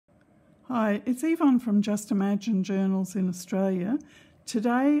Hi, it's Yvonne from Just Imagine Journals in Australia.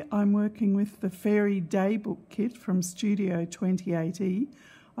 Today I'm working with the Fairy Daybook kit from Studio 2080.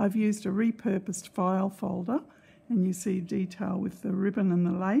 I've used a repurposed file folder, and you see detail with the ribbon and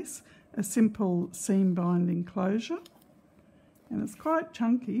the lace, a simple seam binding closure, and it's quite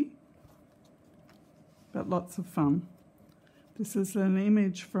chunky but lots of fun. This is an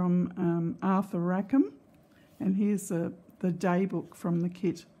image from Arthur Rackham, and here's the Daybook from the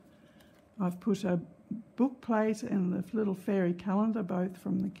kit. I've put a book plate and a little fairy calendar, both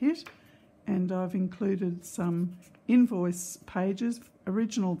from the kit, and I've included some invoice pages,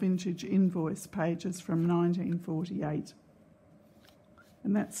 original vintage invoice pages from 1948.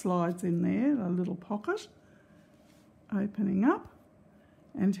 And that slides in there, a little pocket opening up.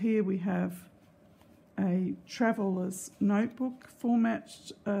 And here we have a traveller's notebook format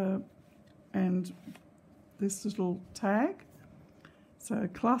and this little tag. So a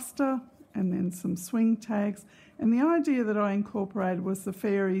cluster, and then some swing tags. And the idea that I incorporated was the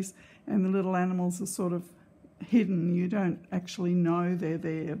fairies and the little animals are sort of hidden. You don't actually know they're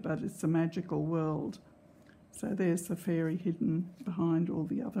there, but it's a magical world. So there's the fairy hidden behind all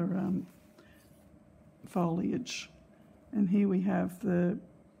the other foliage. And here we have the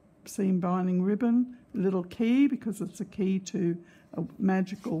seam binding ribbon, a little key because it's a key to a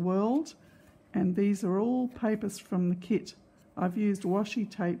magical world. And these are all papers from the kit. I've used washi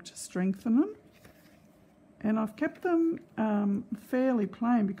tape to strengthen them, and I've kept them fairly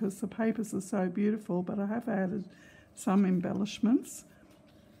plain because the papers are so beautiful, but I have added some embellishments.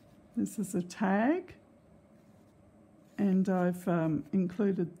 This is a tag, and I've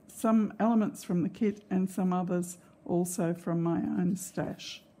included some elements from the kit and some others also from my own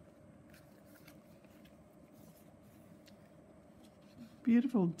stash.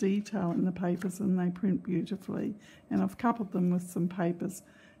 Beautiful detail in the papers, and they print beautifully, and I've coupled them with some papers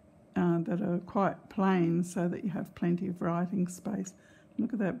that are quite plain so that you have plenty of writing space.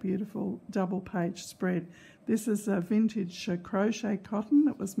 Look at that beautiful double page spread. This is a vintage crochet cotton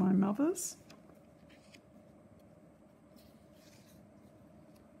that was my mother's.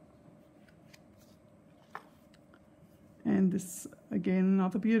 And this again,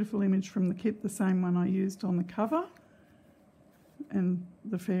 another beautiful image from the kit, the same one I used on the cover. And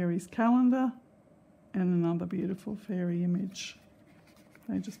the fairy's calendar, and another beautiful fairy image.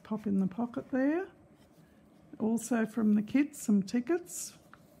 They just pop in the pocket there. Also from the kit, some tickets,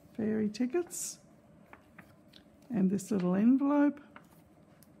 fairy tickets, and this little envelope.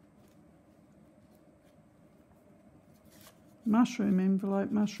 Mushroom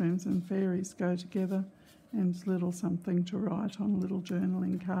envelope, mushrooms and fairies go together, and a little something to write on, a little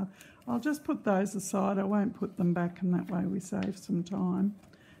journaling card. I'll just put those aside, I won't put them back, and that way we save some time.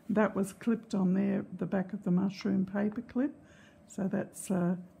 That was clipped on there, the back of the mushroom paper clip, so that's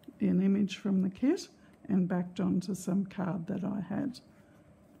an image from the kit and backed onto some card that I had.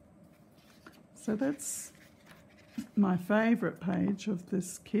 So that's my favourite page of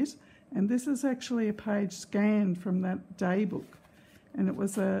this kit, and this is actually a page scanned from that Daybook. And it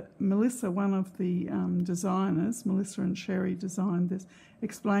was Melissa, one of the designers, Melissa and Sherry designed this,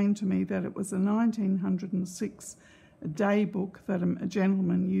 explained to me that it was a 1906 Daybook that a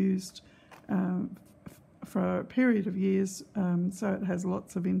gentleman used for a period of years, so it has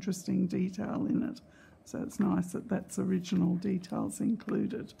lots of interesting detail in it. So it's nice that that's original details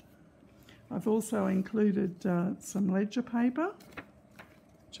included. I've also included some ledger paper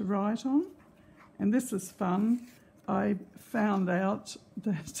to write on, and this is fun. I found out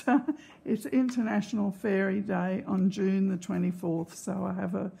that it's International Fairy Day on June the 24th, so I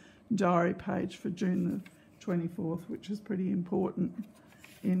have a diary page for June the 24th, which is pretty important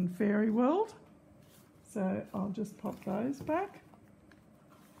in fairy world. So I'll just pop those back.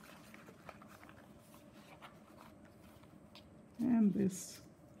 And this.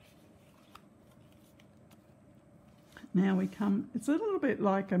 Now we come, it's a little bit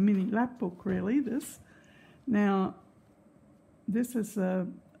like a mini lapbook really, this. Now, this is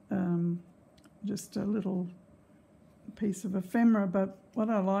just a little piece of ephemera, but what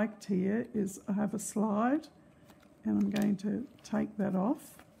I liked here is I have a slide, and I'm going to take that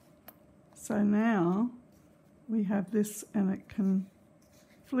off. So now we have this, and it can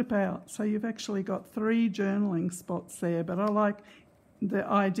flip out. So you've actually got 3 journaling spots there, but I like the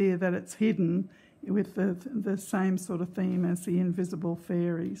idea that it's hidden with the same sort of theme as the invisible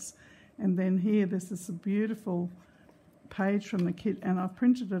fairies. And then here, this is a beautiful page from the kit, and I've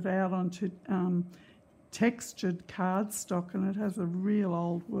printed it out onto textured cardstock, and it has a real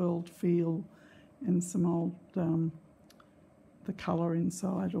old world feel and some old, the colour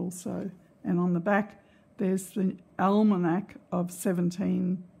inside also. And on the back, there's the almanac of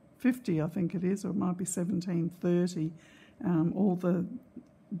 17 1750, I think it is, or it might be 1730,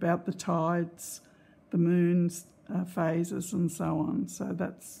 about the tides, the moon's phases and so on. So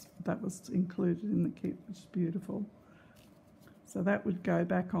that was included in the kit, which is beautiful. So that would go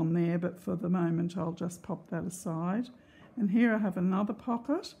back on there, but for the moment I'll just pop that aside. And here I have another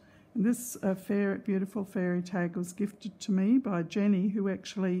pocket. And this beautiful fairy tag was gifted to me by Jenny, who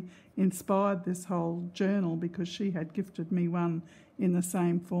actually inspired this whole journal because she had gifted me one in the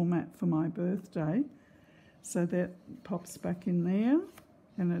same format for my birthday. So that pops back in there,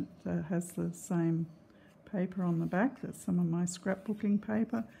 and it has the same paper on the back. That's some of my scrapbooking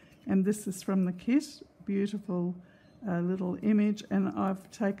paper. And this is from the kit, beautiful little image. And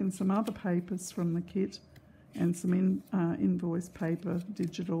I've taken some other papers from the kit and some invoice paper,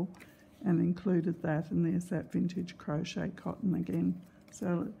 digital, and included that. And there's that vintage crochet cotton again.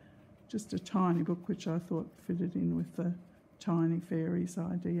 So just a tiny book, which I thought fitted in with the tiny fairies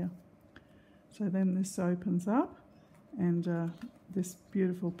idea. So then this opens up, and this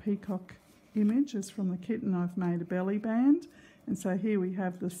beautiful peacock image is from the kit, and I've made a belly band. And so here we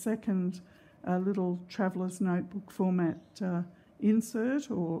have the second little traveller's notebook format insert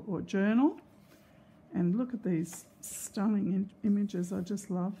or journal. And look at these stunning images. I just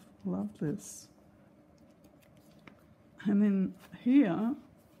love this. And then here,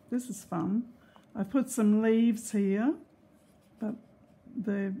 this is fun. I put some leaves here, but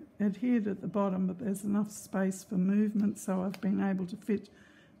they're adhered at the bottom, but there's enough space for movement, so I've been able to fit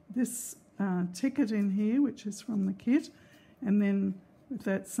this ticket in here, which is from the kit, and then with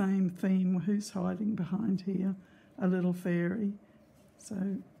that same theme, who's hiding behind here? A little fairy. So,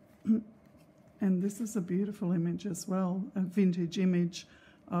 and this is a beautiful image as well, a vintage image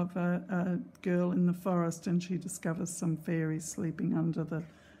of a girl in the forest, and she discovers some fairies sleeping under the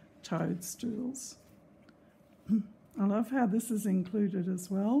toadstools. I love how this is included as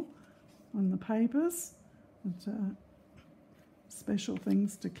well on the papers. Special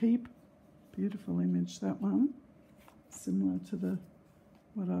things to keep. Beautiful image, that one. Similar to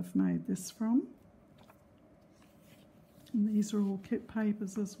what I've made this from. And these are all kit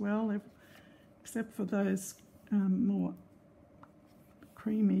papers as well, except for those more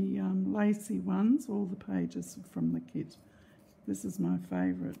creamy, lacy ones. All the pages are from the kit. This is my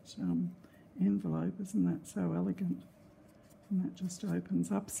favourite envelope. Isn't that so elegant? And that just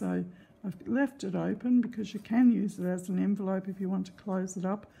opens up. So I've left it open because you can use it as an envelope if you want to close it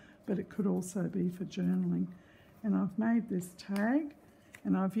up, but it could also be for journaling. And I've made this tag,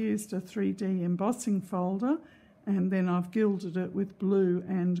 and I've used a 3D embossing folder, and then I've gilded it with blue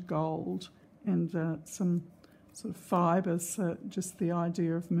and gold and some sort of fibres, just the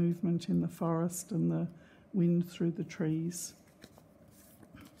idea of movement in the forest and the wind through the trees.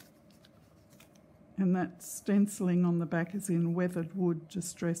 And that stenciling on the back is in weathered wood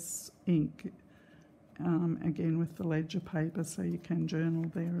distress ink, again with the ledger paper, so you can journal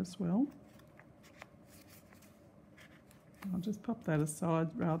there as well. I'll just pop that aside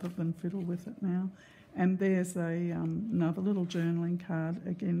rather than fiddle with it now. And there's another little journaling card,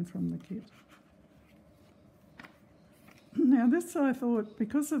 again from the kit. Now this, I thought,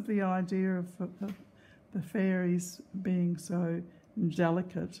 because of the idea of the fairies being so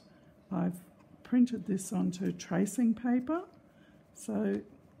delicate, I've printed this onto tracing paper. So it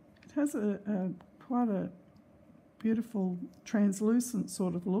has quite a beautiful translucent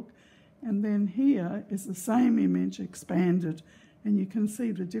sort of look. And then here is the same image expanded, and you can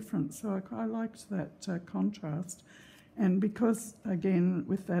see the difference. So I liked that contrast. And because, again,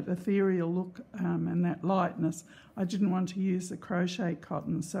 with that ethereal look and that lightness, I didn't want to use the crochet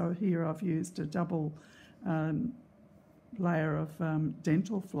cotton. So here I've used a double layer of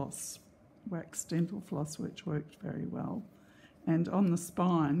dental floss, wax dental floss, which worked very well. And on the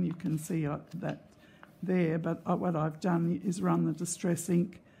spine, you can see that there, but what I've done is run the distress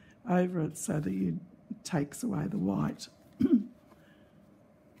ink over it so that it takes away the white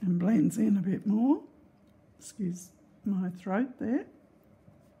and blends in a bit more. Excuse my throat there.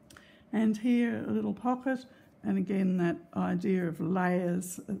 And here a little pocket, and again that idea of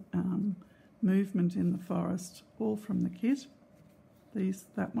layers, movement in the forest, all from the kit.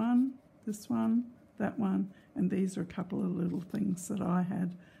 That one, this one, that one, and these are a couple of little things that I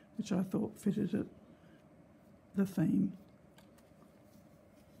had which I thought fitted the theme.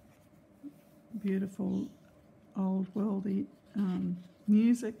 Beautiful old worldy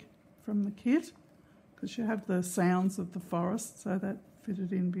music from the kit, because you have the sounds of the forest, so that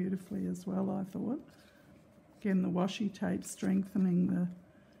fitted in beautifully as well, I thought. Again, the washi tape strengthening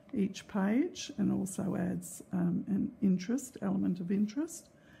each page, and also adds an element of interest.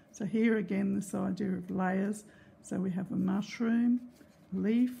 So here again, this idea of layers. So we have a mushroom, a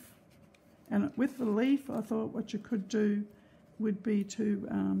leaf, And with the leaf, I thought what you could do would be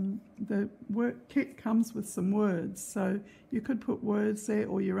to, the kit comes with some words, so you could put words there,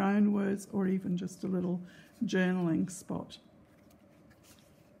 or your own words, or even just a little journaling spot.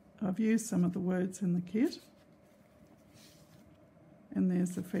 I've used some of the words in the kit, and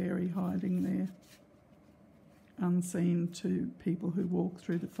there's a fairy hiding there, unseen to people who walk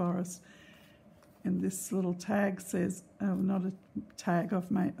through the forest. And this little tag says, not a tag,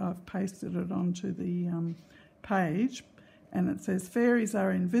 I've pasted it onto the page, and it says, fairies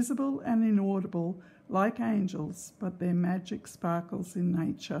are invisible and inaudible like angels, but their magic sparkles in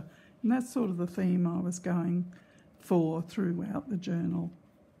nature. And that's sort of the theme I was going for throughout the journal.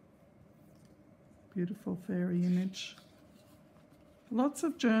 Beautiful fairy image. Lots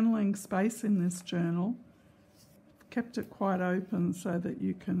of journaling space in this journal. Kept it quite open so that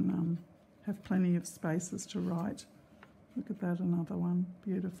you can have plenty of spaces to write. Look at that, another one.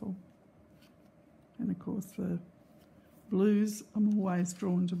 Beautiful. And of course the blues, I'm always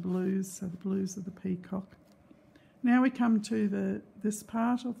drawn to blues, so the blues of the peacock. Now we come to this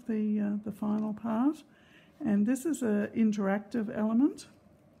part of the final part, and this is an interactive element.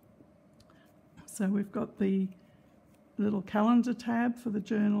 So we've got the little calendar tab for the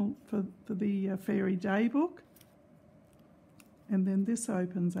journal, for the Fairy Daybook, and then this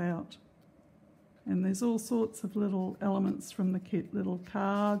opens out. And there's all sorts of little elements from the kit, little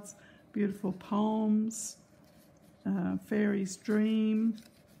cards, beautiful poems, Fairy's Dream,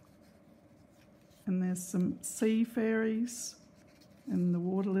 and there's some sea fairies and the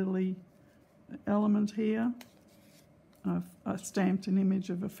water lily element here. I stamped an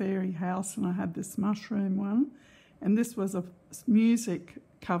image of a fairy house, and I had this mushroom one, and this was a music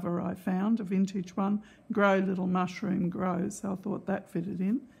cover I found, a vintage one, Grow Little Mushroom Grow, so I thought that fitted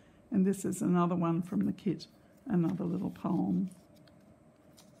in. And this is another one from the kit, another little poem.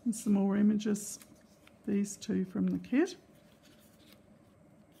 And some more images, these two from the kit.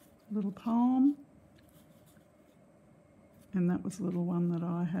 Little poem. And that was a little one that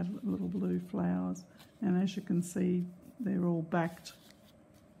I had, little blue flowers. And as you can see, they're all backed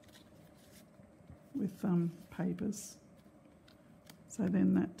with papers. So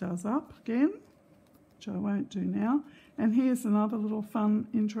then that does up again, which I won't do now. And here's another little fun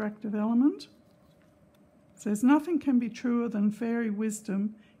interactive element. It says, nothing can be truer than fairy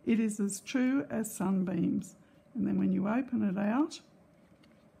wisdom. It is as true as sunbeams. And then when you open it out,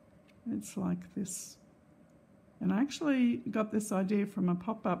 it's like this. And I actually got this idea from a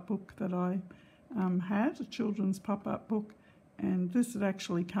pop-up book that I had, a children's pop-up book, and this had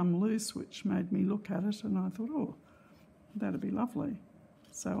actually come loose, which made me look at it, and I thought, oh, that'd be lovely.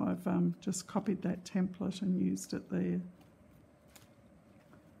 So I've just copied that template and used it there.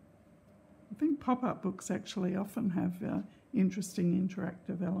 I think pop-up books actually often have interesting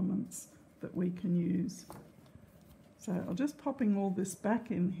interactive elements that we can use. So I'm just popping all this back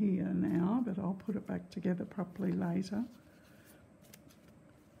in here now, but I'll put it back together properly later.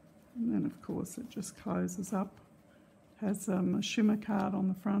 And then of course it just closes up. Has a shimmer card on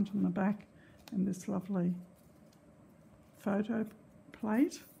the front and the back, and this lovely photo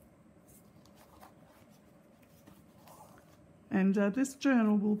plate. And this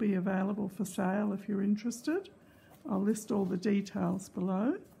journal will be available for sale if you're interested. I'll list all the details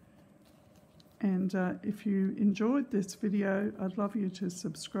below. And if you enjoyed this video, I'd love you to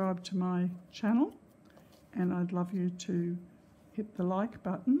subscribe to my channel, and I'd love you to hit the like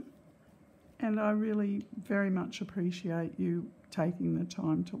button. And I really very much appreciate you taking the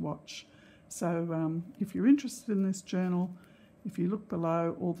time to watch. So if you're interested in this journal, if you look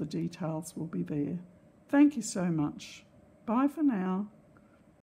below, all the details will be there. Thank you so much. Bye for now.